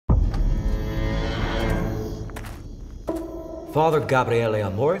Father Gabriele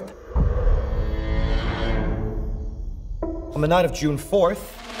Amorth. On the night of June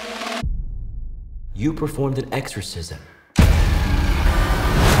 4th, you performed an exorcism.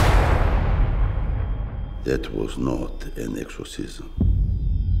 That was not an exorcism.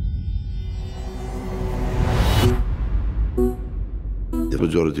 The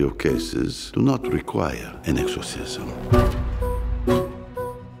majority of cases do not require an exorcism.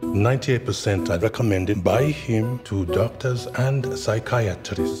 98% are recommended by him to doctors and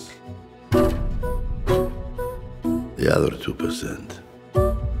psychiatrists. The other 2%,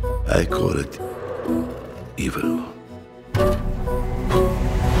 I call it evil.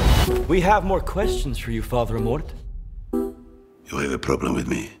 We have more questions for you, Father Amorth. You have a problem with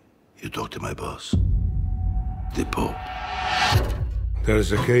me? You talk to my boss, the Pope. There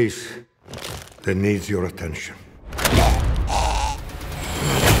is a case that needs your attention.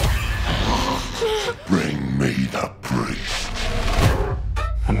 Bring me the priest.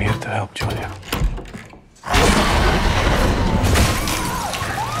 I'm here to help, Julius.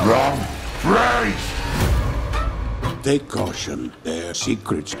 Wrong priest! Take caution. There are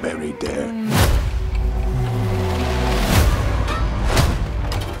secrets buried there.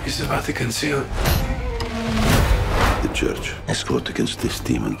 Is the Vatican sealed? The Church has fought against this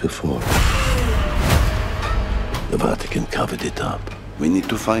demon before. The Vatican covered it up. We need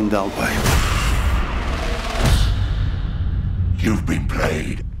to find out why. You've been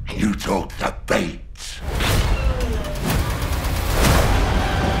played. You talk the bait.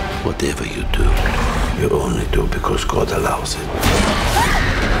 Whatever you do, you only do because God allows it.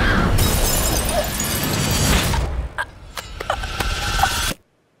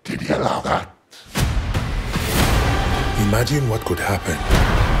 Did he allow that? Imagine what could happen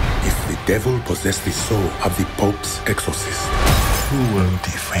if the devil possessed the soul of the Pope's exorcist. Who will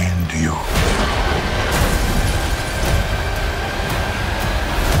defend you?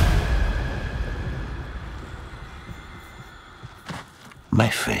 My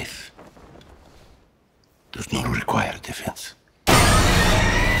faith does not require defense.